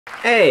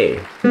Hey!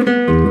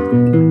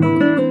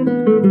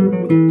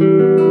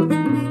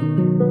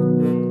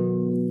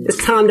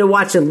 It's time to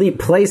watch Alip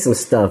play some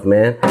stuff,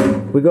 man.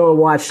 We're gonna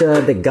watch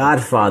the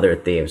Godfather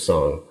theme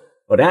song.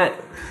 Oh,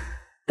 that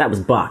was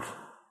Bach.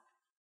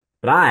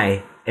 But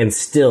I am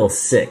still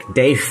sick.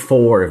 Day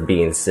 4 of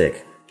being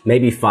sick.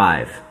 Maybe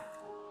 5.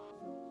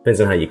 Depends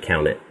on how you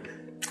count it.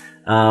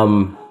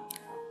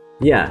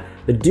 Yeah,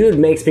 the dude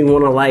makes me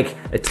want to like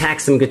attack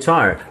some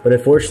guitar, but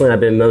unfortunately I've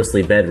been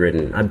mostly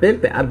bedridden. I've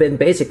been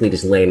basically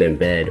just laying in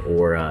bed,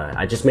 or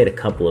I just made a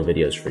couple of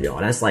videos for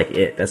y'all. That's like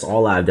it. That's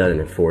all I've done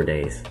in 4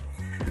 days.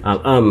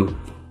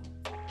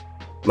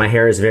 My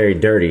hair is very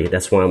dirty.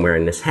 That's why I'm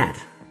wearing this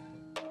hat.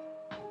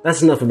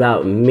 That's enough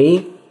about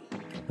me.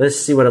 Let's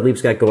see what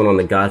Alip's got going on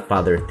the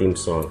Godfather theme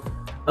song.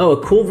 Oh,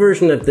 a cool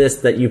version of this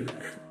that you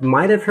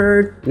might have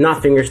heard,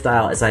 not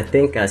fingerstyle, is I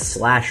think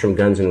Slash from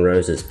Guns N'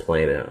 Roses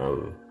playing it.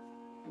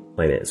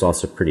 It's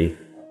also pretty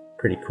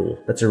cool.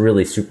 That's a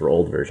really super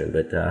old version,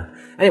 but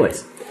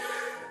anyways,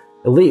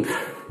 Alip,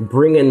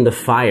 bring in the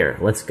fire.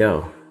 Let's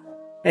go.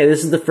 Hey,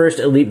 this is the first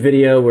Alip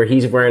video where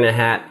he's wearing a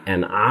hat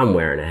and I'm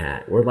wearing a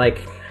hat. We're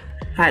like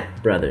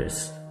hat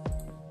brothers.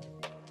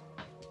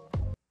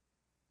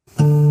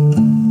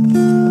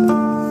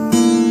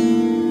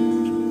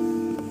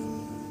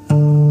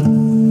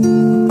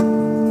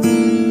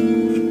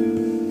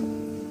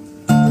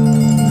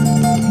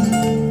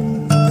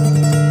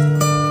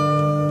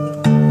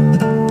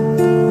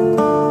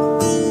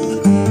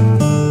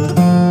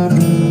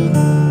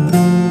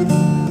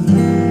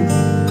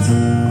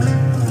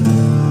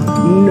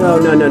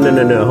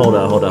 No, hold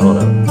on.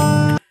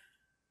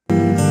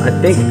 I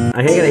think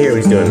I gotta hear what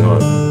he's doing,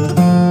 hold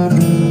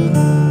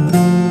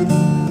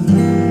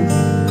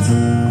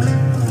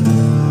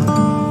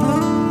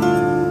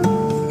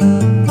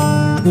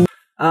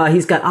on.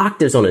 He's got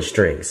octaves on his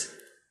strings.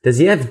 Does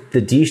he have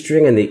the D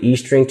string and the E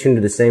string tuned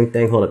to the same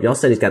thing? Hold up, y'all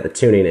said he's got the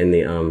tuning in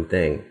the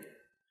thing.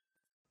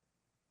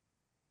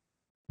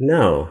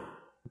 No.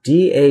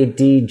 D, A,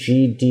 D,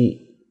 G,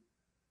 D.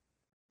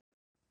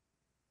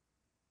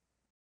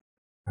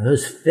 Are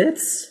those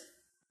fifths?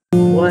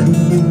 What?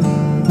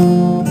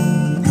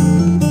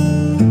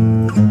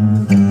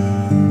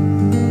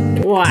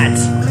 What?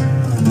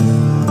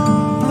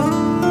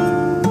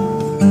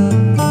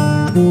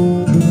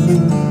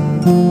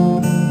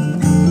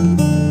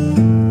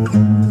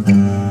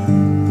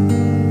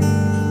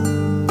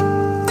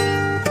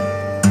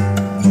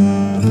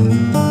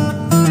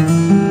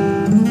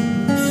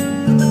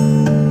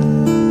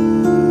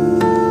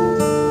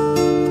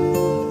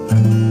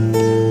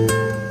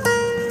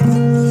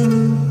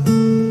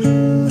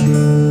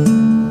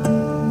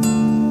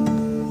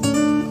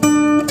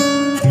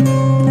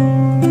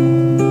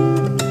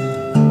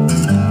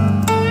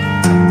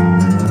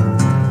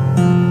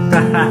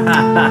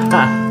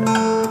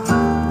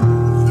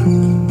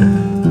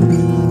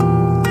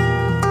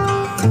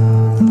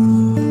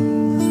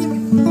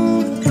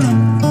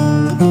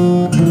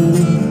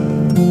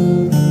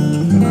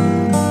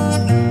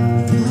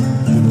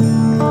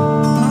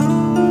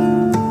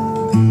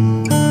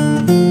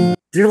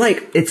 They're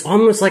like, it's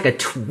almost like a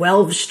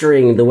 12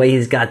 string the way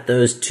he's got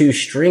those 2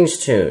 strings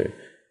tuned.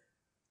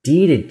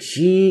 D to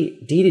G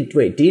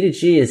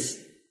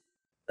is,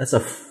 that's a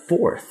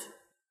 4th.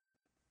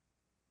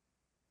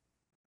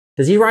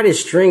 Does he write his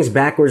strings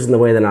backwards in the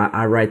way that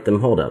I write them?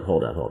 Hold up.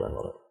 Oh,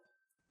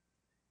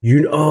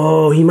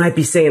 he might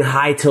be saying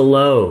high to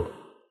low.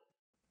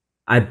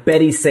 I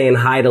bet he's saying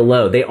high to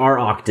low. They are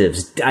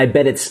octaves. I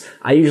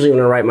usually when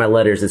I write my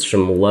letters, it's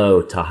from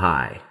low to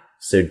high.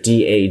 So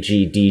D, A,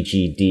 G, D,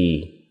 G,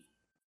 D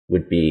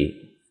would be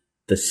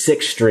the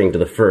 6th string to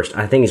the 1st.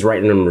 I think he's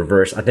writing them in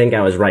reverse. I think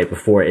I was right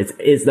before.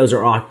 Those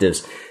are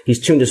octaves.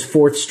 He's tuned his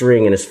 4th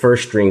string and his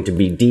 1st string to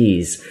be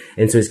Ds.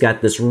 And so he's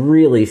got this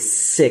really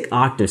sick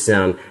octave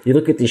sound. You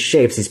look at these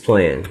shapes he's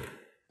playing.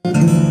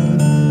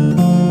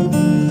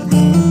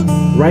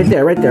 Right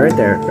there.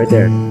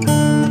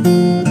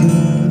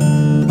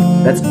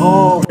 That's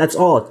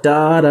all.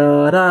 Da,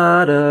 da,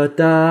 da, da,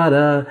 da,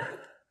 da.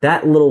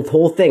 That little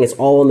whole thing is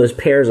all in those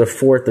pairs of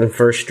 4th and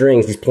 1st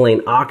strings. He's playing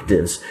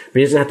octaves, but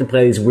he doesn't have to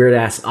play these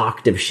weird-ass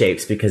octave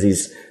shapes because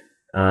he's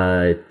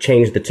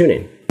changed the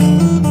tuning.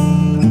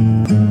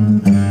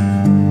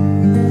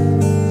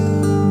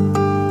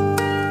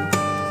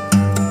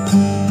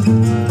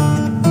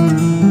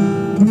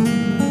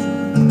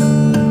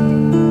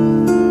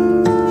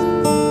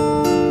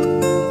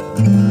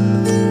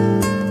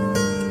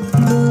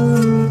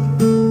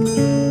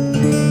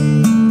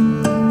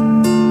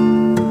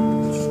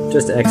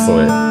 Just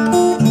excellent.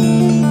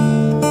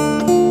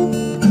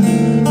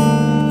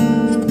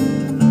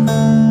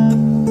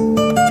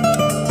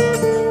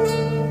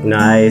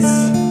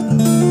 Nice.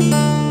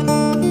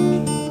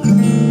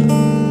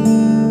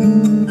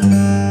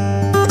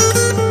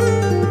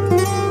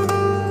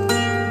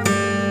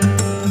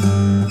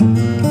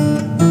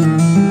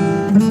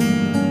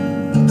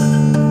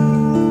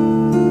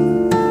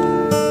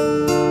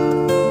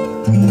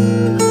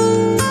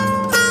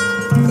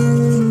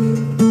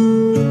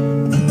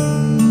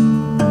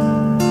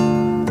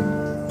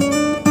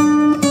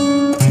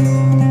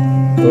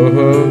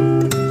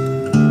 So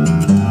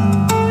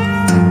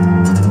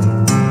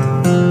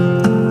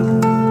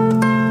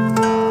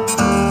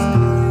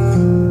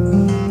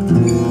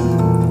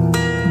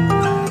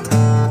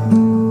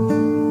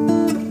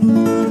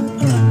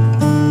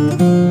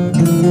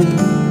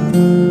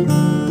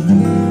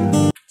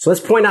let's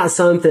point out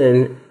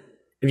something.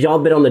 If y'all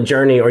been on the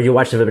journey or you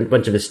watched a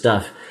bunch of his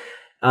stuff,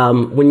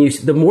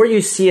 the more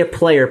you see a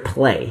player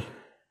play,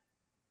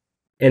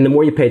 and the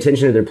more you pay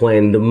attention to their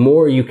playing, the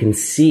more you can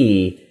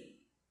see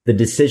the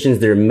decisions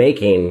they're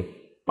making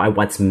by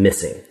what's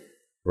missing,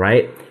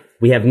 right?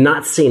 We have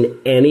not seen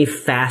any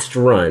fast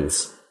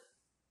runs.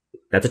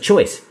 That's a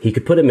choice. He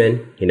could put them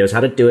in. He knows how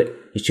to do it.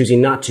 He's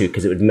choosing not to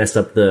because it would mess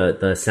up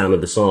the sound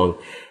of the song.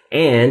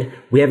 And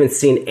we haven't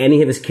seen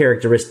any of his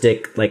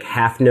characteristic like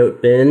half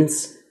note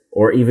bends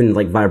or even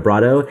like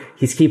vibrato.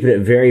 He's keeping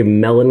it very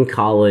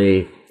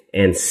melancholy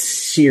and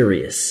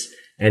serious.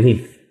 And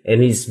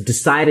he's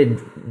decided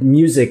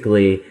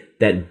musically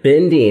that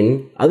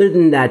bending, other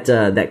than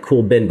that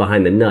cool bend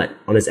behind the nut,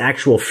 on his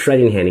actual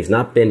fretting hand, he's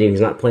not bending,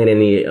 he's not playing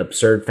any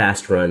absurd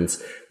fast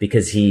runs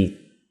because he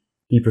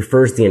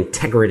prefers the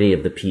integrity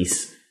of the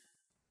piece.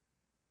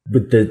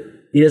 But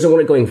he doesn't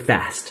want it going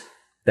fast.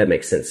 That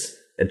makes sense.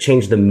 It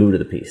changed the mood of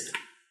the piece.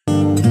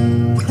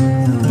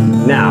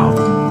 Now,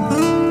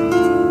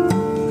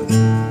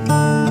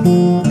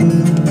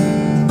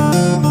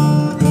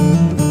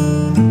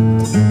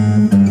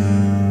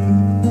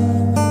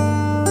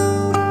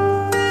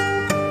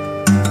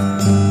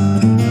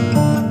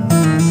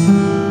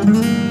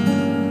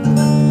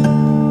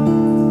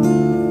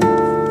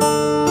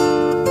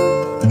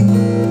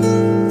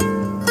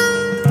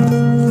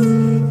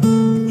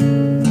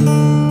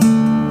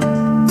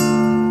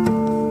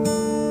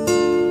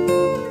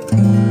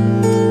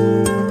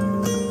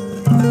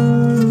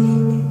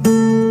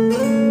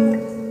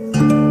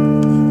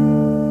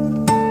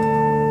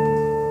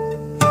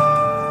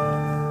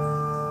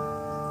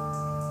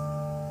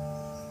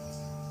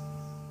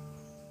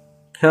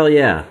 hell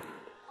yeah.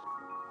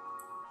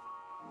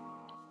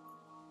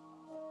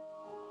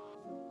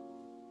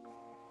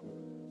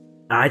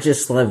 I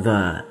just love,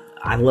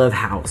 I love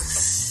how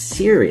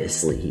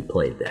seriously he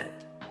played that.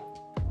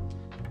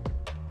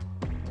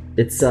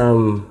 It's, I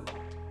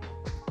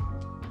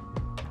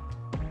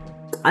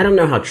don't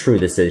know how true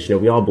this is. You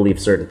know, we all believe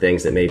certain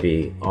things that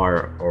maybe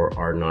are or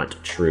are not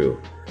true.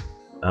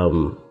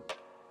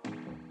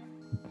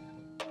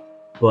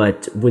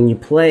 But when you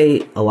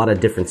play a lot of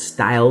different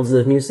styles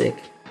of music,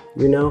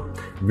 you know,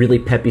 really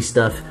peppy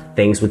stuff,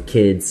 things with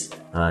kids,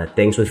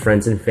 things with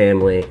friends and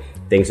family,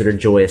 things that are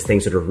joyous,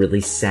 things that are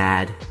really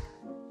sad,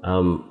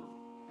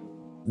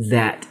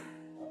 that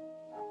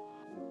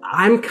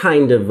I'm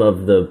kind of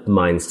the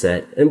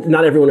mindset, and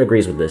not everyone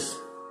agrees with this,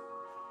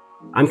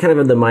 I'm kind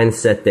of the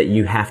mindset that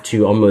you have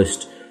to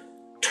almost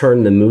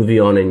turn the movie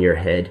on in your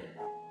head.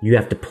 You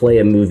have to play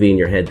a movie in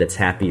your head that's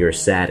happy or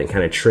sad and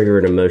kind of trigger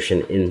an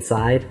emotion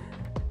inside,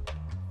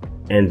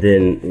 and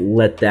then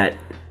let that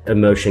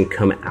emotion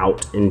come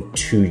out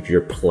into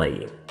your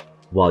playing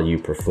while you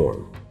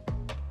perform.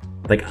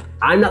 Like,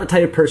 I'm not the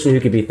type of person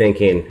who could be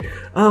thinking,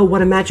 oh,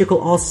 what a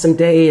magical, awesome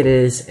day it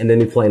is, and then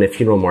be playing a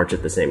funeral march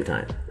at the same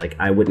time. Like,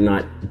 I would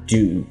not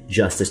do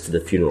justice to the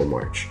funeral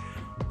march.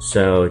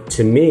 So,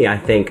 to me, I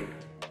think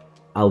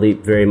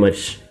Alip very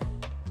much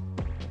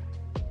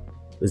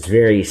was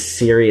very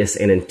serious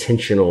and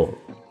intentional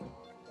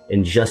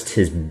in just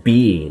his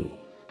being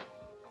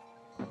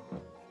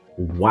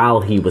while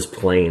he was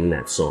playing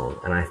that song.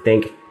 And I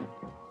think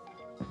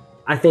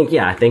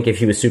if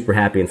he was super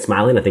happy and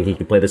smiling, I think he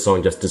could play the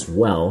song just as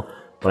well.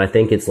 But I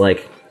think it's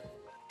like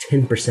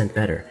 10%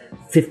 better,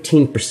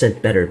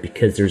 15% better,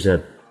 because there's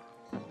a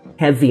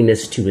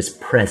heaviness to his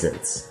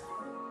presence.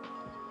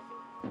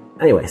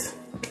 Anyways,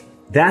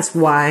 that's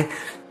why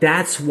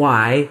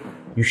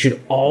you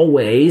should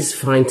always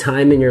find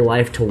time in your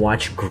life to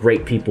watch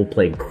great people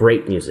play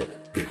great music,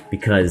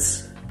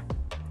 because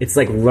it's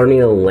like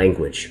learning a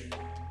language.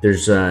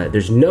 There's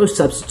no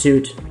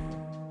substitute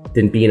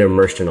than being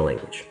immersed in a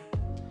language.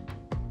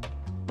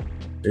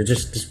 They're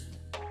just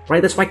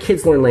right. That's why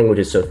kids learn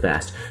languages so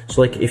fast.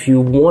 So like, if you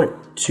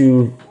want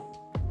to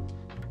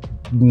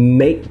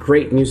make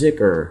great music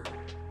or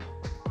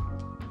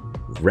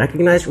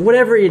recognize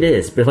whatever it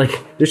is, but like,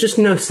 there's just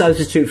no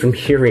substitute from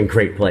hearing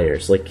great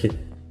players. Like,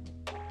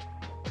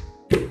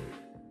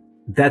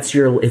 that's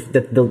they're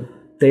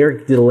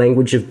the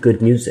language of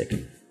good music.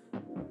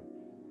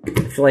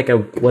 I feel like I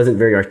wasn't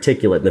very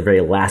articulate in the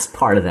very last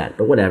part of that,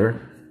 but whatever.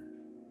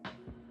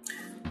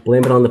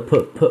 Blame it on the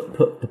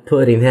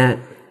pudding hat.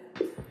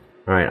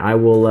 All right, I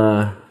will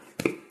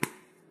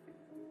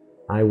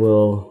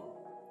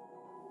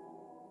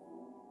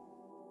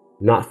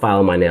not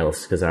file my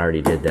nails because I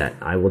already did that.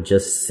 I will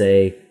just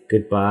say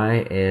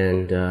goodbye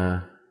and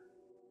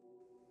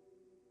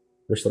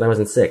wish that I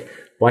wasn't sick.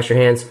 Wash your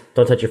hands.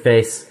 Don't touch your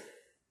face.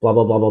 Blah,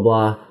 blah, blah, blah,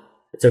 blah.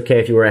 It's okay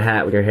if you wear a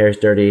hat when your hair is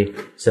dirty.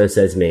 So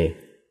says me.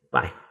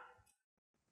 Bye.